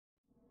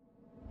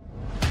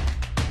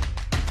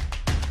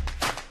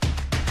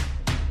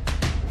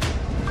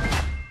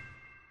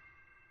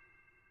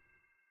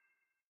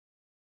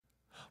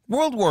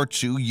World War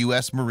II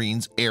U.S.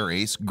 Marines air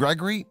ace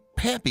Gregory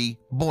 "Pappy"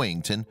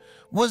 Boyington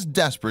was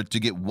desperate to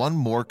get one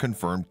more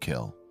confirmed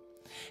kill.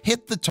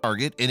 Hit the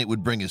target and it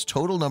would bring his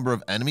total number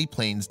of enemy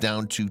planes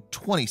down to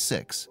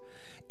 26,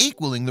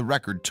 equaling the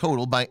record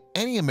total by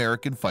any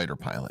American fighter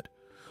pilot.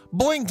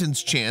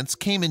 Boyington's chance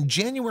came in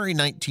January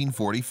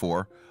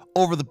 1944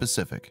 over the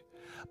Pacific,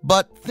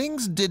 but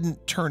things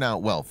didn't turn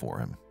out well for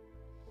him.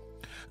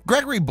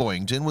 Gregory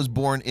Boyington was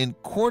born in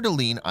Coeur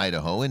d'Alene,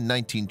 Idaho in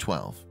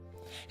 1912.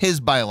 His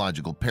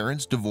biological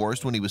parents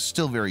divorced when he was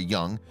still very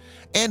young,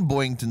 and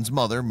Boyington's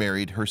mother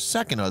married her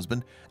second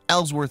husband,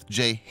 Ellsworth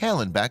J.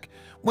 Hallenbeck,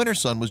 when her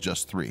son was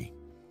just 3.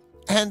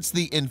 Hence,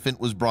 the infant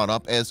was brought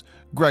up as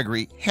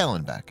Gregory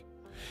Hallenbeck.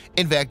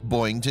 In fact,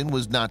 Boyington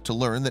was not to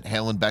learn that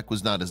Hallenbeck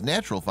was not his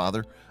natural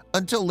father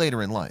until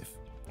later in life,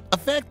 a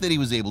fact that he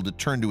was able to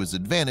turn to his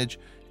advantage,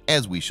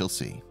 as we shall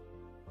see.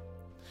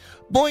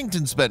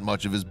 Boyington spent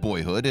much of his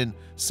boyhood in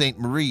St.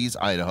 Maries,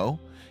 Idaho.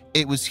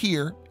 It was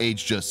here,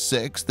 aged just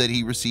 6, that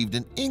he received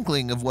an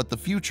inkling of what the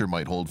future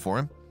might hold for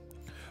him.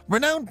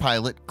 Renowned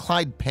pilot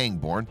Clyde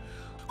Pangborn,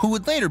 who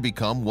would later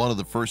become one of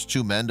the first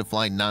 2 men to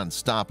fly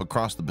non-stop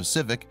across the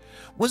Pacific,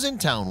 was in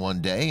town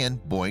one day, and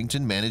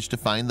Boyington managed to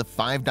find the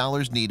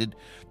 $5 needed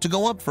to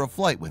go up for a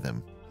flight with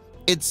him.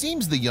 It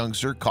seems the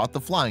youngster caught the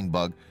flying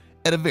bug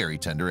at a very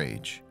tender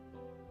age.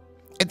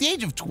 At the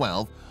age of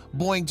 12,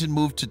 Boyington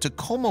moved to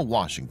Tacoma,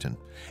 Washington,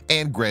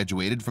 and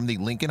graduated from the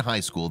Lincoln High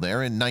School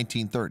there in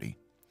 1930.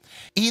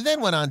 He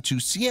then went on to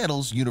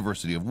Seattle's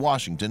University of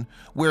Washington,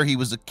 where he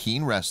was a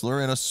keen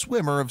wrestler and a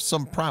swimmer of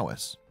some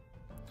prowess.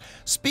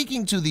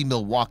 Speaking to the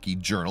Milwaukee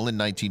Journal in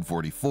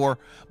 1944,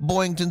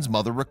 Boyington's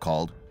mother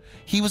recalled,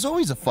 "He was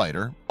always a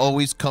fighter,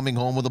 always coming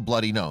home with a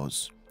bloody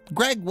nose.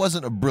 Greg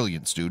wasn't a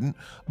brilliant student,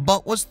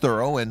 but was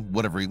thorough, and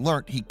whatever he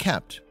learnt, he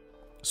kept."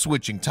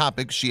 Switching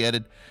topics, she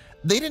added,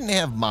 "They didn't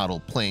have model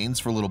planes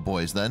for little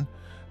boys then.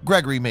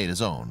 Gregory made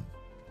his own."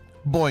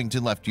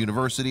 Boyington left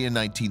university in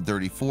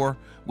 1934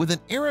 with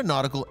an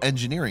aeronautical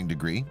engineering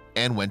degree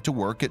and went to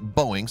work at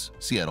Boeing's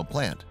Seattle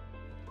plant.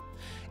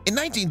 In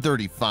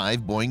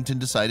 1935, Boyington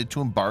decided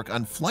to embark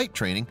on flight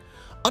training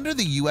under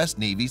the U.S.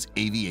 Navy's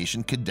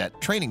Aviation Cadet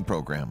Training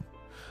Program.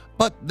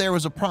 But there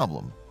was a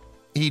problem.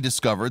 He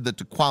discovered that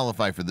to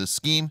qualify for this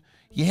scheme,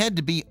 you had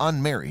to be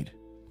unmarried.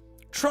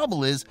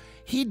 Trouble is,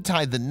 he'd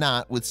tied the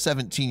knot with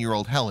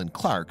 17-year-old Helen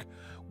Clark,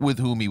 with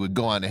whom he would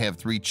go on to have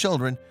 3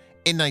 children,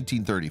 in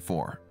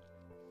 1934.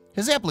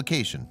 His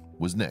application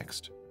was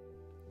nixed.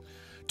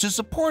 To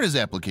support his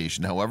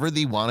application, however,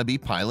 the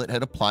wannabe pilot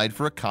had applied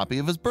for a copy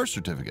of his birth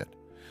certificate.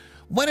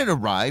 When it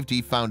arrived,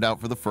 he found out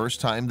for the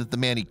first time that the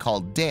man he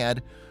called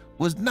Dad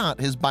was not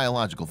his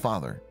biological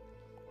father.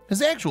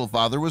 His actual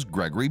father was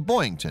Gregory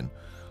Boyington,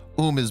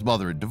 whom his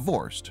mother had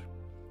divorced.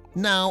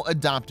 Now,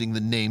 adopting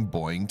the name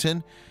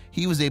Boyington,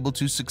 he was able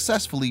to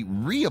successfully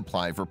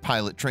reapply for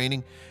pilot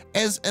training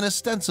as an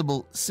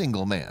ostensible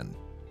single man.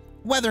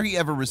 Whether he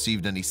ever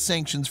received any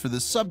sanctions for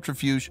this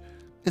subterfuge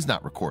is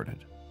not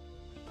recorded.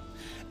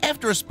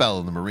 After a spell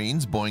in the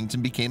Marines,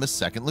 Boyington became a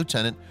second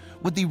lieutenant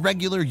with the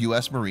regular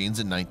U.S. Marines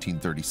in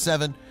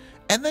 1937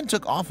 and then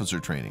took officer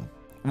training,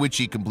 which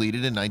he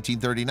completed in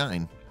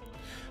 1939.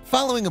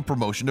 Following a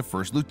promotion to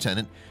first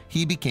lieutenant,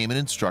 he became an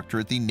instructor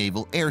at the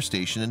Naval Air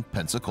Station in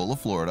Pensacola,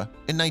 Florida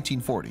in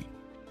 1940.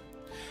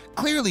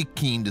 Clearly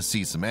keen to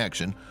see some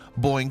action,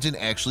 Boyington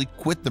actually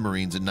quit the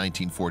Marines in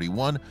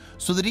 1941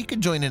 so that he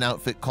could join an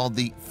outfit called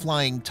the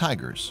Flying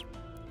Tigers.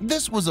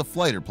 This was a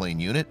fighter plane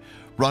unit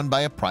run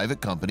by a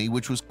private company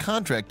which was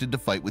contracted to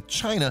fight with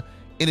China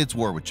in its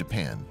war with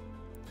Japan.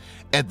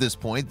 At this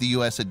point, the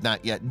U.S. had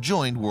not yet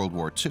joined World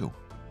War II.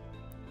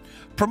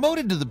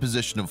 Promoted to the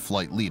position of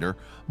flight leader,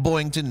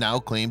 Boyington now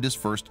claimed his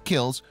first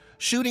kills,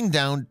 shooting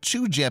down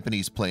 2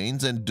 Japanese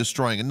planes and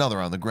destroying another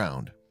on the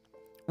ground.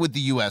 With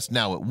the U.S.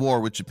 now at war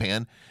with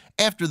Japan,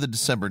 after the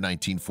December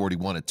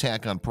 1941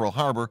 attack on Pearl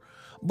Harbor,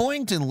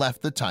 Boyington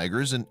left the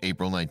Tigers in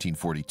April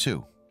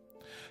 1942.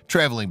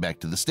 Traveling back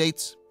to the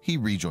States, he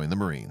rejoined the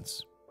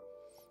Marines.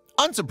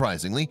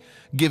 Unsurprisingly,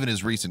 given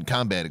his recent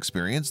combat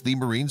experience, the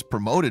Marines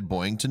promoted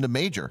Boyington to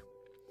major.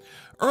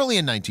 Early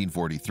in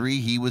 1943,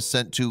 he was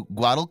sent to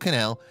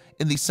Guadalcanal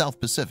in the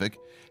South Pacific,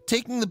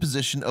 taking the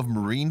position of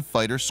Marine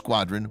Fighter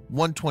Squadron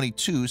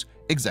 122's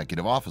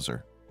executive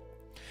officer.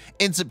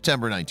 In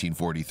September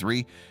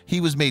 1943,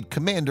 he was made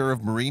commander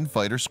of Marine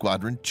Fighter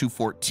Squadron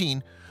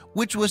 214,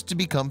 which was to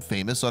become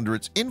famous under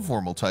its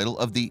informal title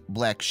of the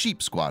Black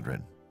Sheep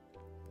Squadron.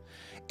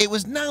 It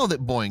was now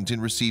that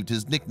Boyington received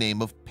his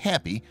nickname of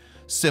Pappy,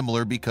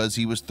 similar because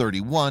he was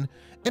 31,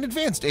 an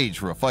advanced age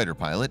for a fighter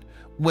pilot,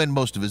 when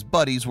most of his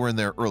buddies were in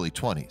their early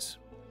 20s.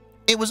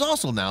 It was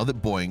also now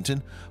that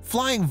Boyington,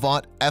 flying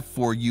Vought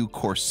F-4U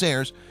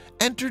Corsairs,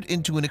 entered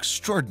into an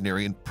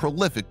extraordinary and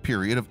prolific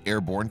period of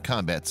airborne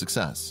combat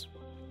success.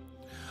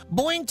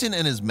 Boyington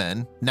and his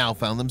men now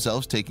found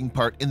themselves taking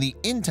part in the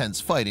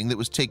intense fighting that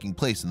was taking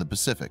place in the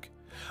Pacific,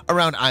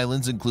 around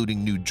islands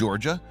including New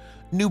Georgia,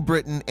 New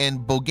Britain,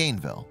 and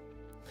Bougainville.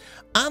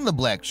 On the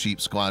Black Sheep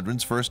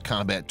Squadron's first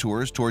combat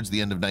tours towards the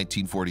end of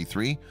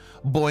 1943,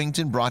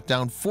 Boyington brought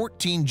down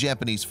 14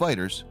 Japanese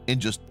fighters in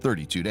just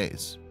 32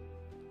 days.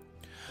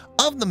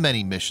 Of the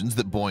many missions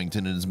that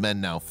Boyington and his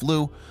men now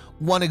flew,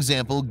 one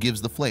example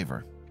gives the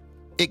flavor.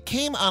 It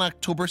came on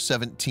October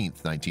 17,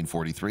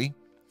 1943.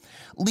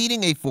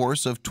 Leading a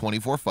force of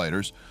 24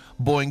 fighters,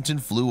 Boyington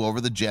flew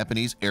over the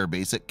Japanese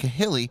airbase at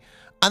Kahili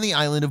on the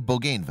island of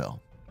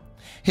Bougainville.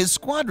 His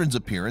squadron's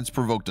appearance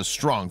provoked a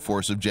strong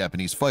force of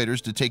Japanese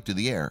fighters to take to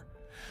the air.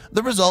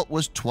 The result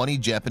was 20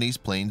 Japanese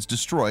planes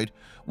destroyed,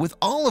 with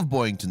all of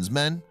Boyington's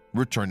men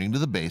returning to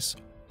the base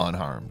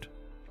unharmed.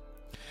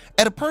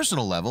 At a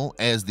personal level,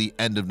 as the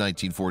end of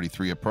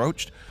 1943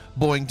 approached,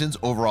 Boyington's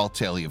overall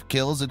tally of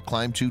kills had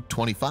climbed to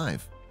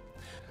 25.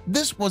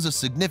 This was a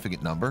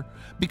significant number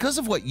because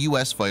of what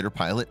U.S. fighter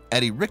pilot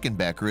Eddie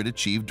Rickenbacker had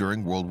achieved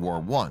during World War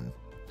I.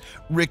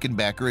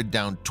 Rickenbacker had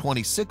downed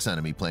 26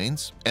 enemy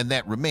planes, and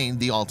that remained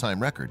the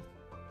all-time record.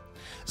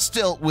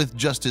 Still, with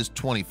just his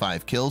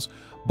 25 kills,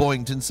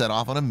 Boyington set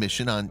off on a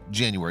mission on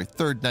January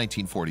 3,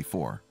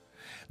 1944.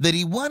 That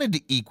he wanted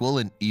to equal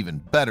and even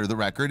better the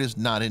record is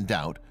not in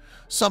doubt,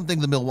 something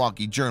the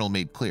Milwaukee Journal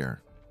made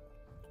clear.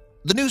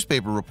 The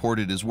newspaper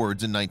reported his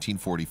words in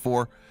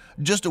 1944,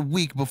 just a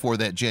week before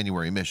that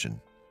January mission.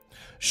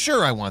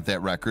 "Sure, I want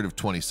that record of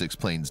 26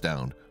 planes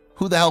down.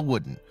 Who the hell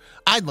wouldn't?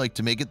 I'd like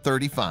to make it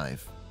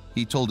 35,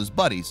 he told his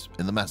buddies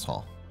in the mess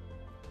hall.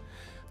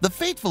 The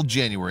fateful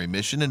January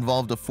mission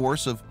involved a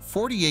force of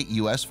 48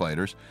 U.S.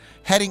 fighters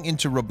heading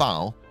into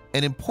Rabaul,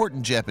 an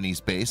important Japanese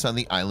base on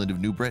the island of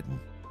New Britain.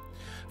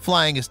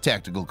 Flying as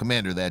tactical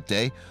commander that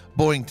day,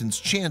 Boyington's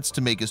chance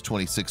to make his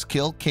 26th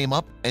kill came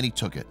up, and he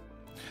took it.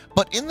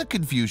 But in the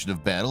confusion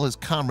of battle, his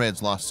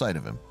comrades lost sight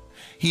of him.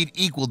 He'd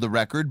equaled the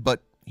record,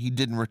 but he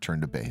didn't return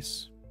to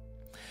base.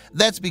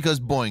 That's because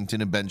Boyington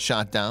had been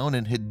shot down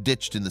and had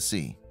ditched in the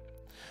sea.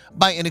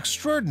 By an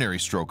extraordinary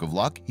stroke of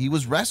luck, he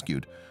was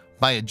rescued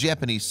by a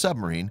Japanese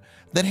submarine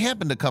that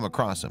happened to come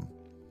across him.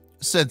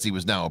 Since he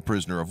was now a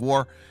prisoner of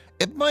war,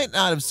 it might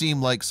not have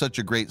seemed like such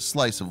a great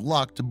slice of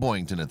luck to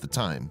Boyington at the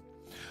time.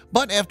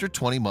 But after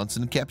 20 months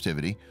in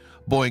captivity,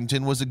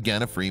 Boyington was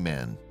again a free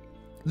man.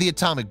 The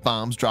atomic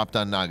bombs dropped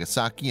on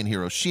Nagasaki and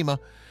Hiroshima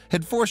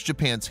had forced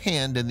Japan's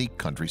hand, and the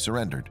country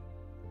surrendered.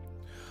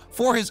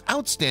 For his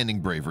outstanding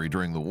bravery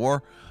during the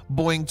war,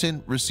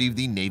 Boyington received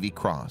the Navy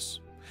Cross,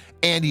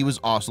 and he was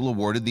also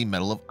awarded the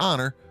Medal of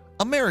Honor,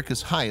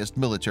 America's highest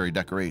military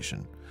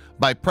decoration,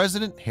 by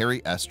President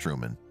Harry S.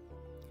 Truman.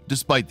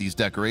 Despite these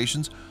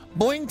decorations,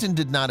 Boyington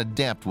did not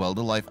adapt well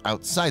to life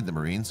outside the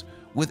Marines,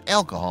 with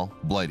alcohol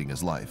blighting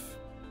his life.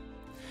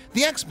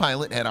 The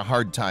ex-pilot had a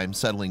hard time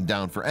settling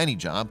down for any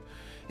job.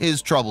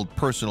 His troubled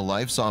personal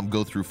life saw him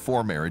go through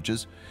 4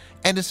 marriages,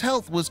 and his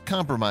health was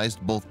compromised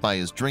both by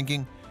his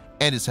drinking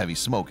and his heavy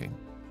smoking.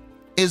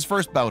 His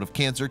first bout of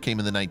cancer came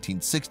in the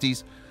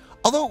 1960s,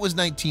 although it was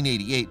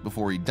 1988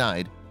 before he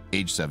died,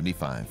 age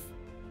 75.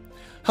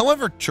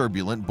 However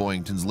turbulent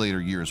Boyington's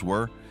later years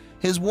were,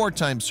 his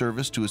wartime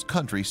service to his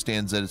country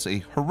stands as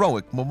a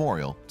heroic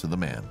memorial to the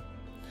man.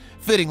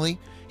 Fittingly,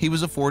 he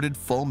was afforded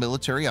full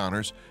military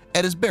honors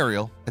at his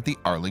burial at the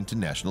Arlington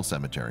National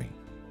Cemetery.